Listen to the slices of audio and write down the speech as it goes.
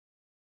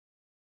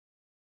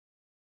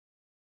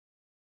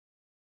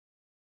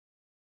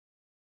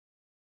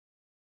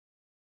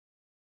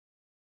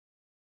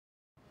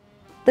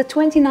The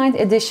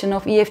 29th edition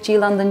of EFG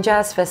London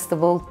Jazz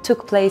Festival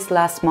took place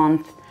last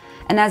month,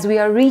 and as we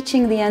are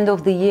reaching the end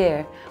of the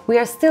year, we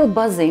are still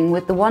buzzing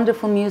with the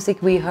wonderful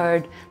music we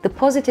heard, the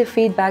positive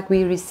feedback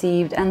we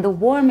received, and the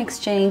warm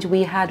exchange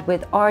we had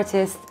with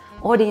artists,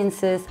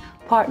 audiences,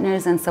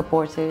 partners and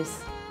supporters.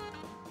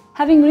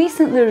 Having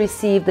recently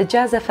received the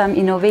Jazz FM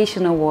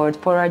Innovation Award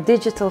for our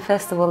digital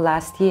festival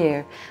last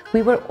year,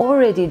 we were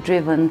already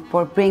driven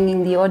for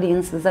bringing the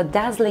audiences a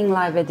dazzling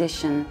live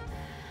edition.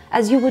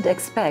 As you would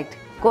expect,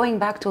 going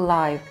back to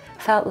live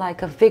felt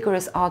like a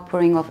vigorous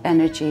outpouring of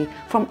energy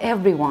from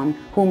everyone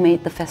who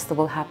made the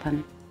festival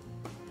happen.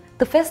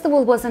 The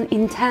festival was an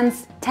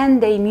intense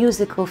 10-day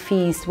musical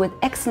feast with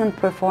excellent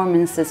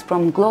performances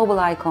from global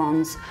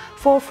icons,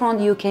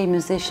 forefront UK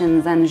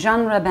musicians and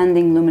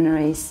genre-bending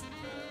luminaries.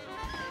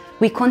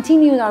 We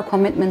continued our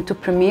commitment to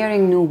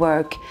premiering new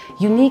work,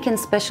 unique and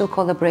special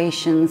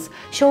collaborations,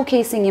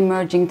 showcasing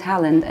emerging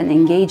talent and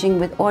engaging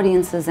with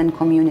audiences and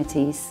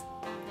communities.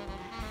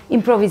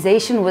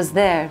 Improvisation was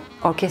there,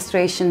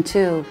 orchestration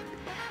too.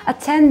 A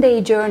 10-day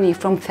journey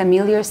from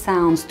familiar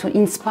sounds to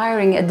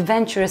inspiring,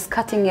 adventurous,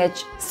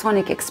 cutting-edge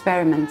sonic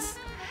experiments.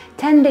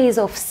 10 days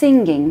of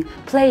singing,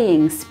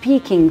 playing,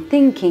 speaking,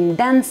 thinking,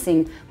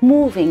 dancing,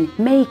 moving,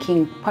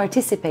 making,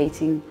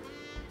 participating.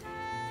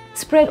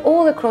 Spread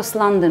all across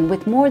London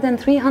with more than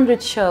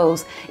 300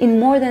 shows in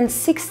more than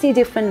 60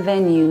 different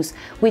venues,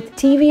 with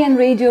TV and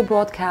radio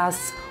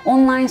broadcasts,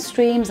 online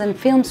streams and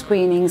film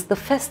screenings, the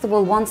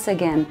festival once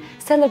again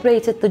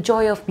celebrated the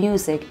joy of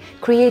music,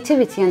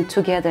 creativity and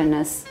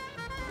togetherness.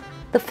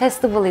 The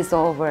festival is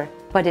over,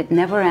 but it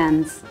never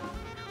ends.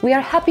 We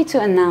are happy to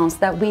announce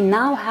that we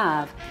now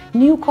have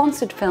new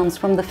concert films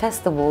from the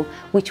festival,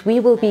 which we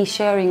will be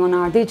sharing on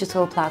our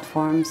digital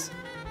platforms.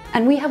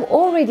 And we have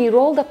already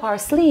rolled up our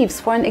sleeves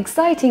for an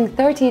exciting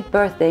 30th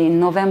birthday in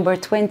November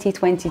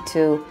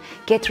 2022.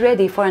 Get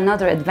ready for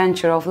another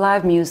adventure of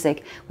live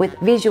music with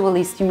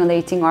visually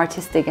stimulating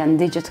artistic and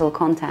digital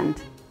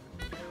content.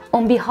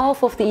 On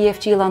behalf of the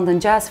EFG London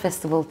Jazz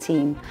Festival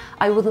team,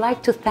 I would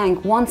like to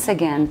thank once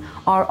again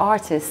our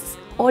artists,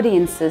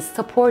 audiences,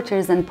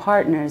 supporters and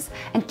partners,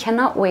 and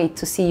cannot wait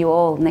to see you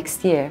all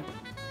next year.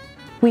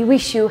 We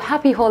wish you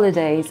happy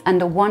holidays and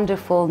a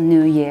wonderful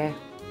new year.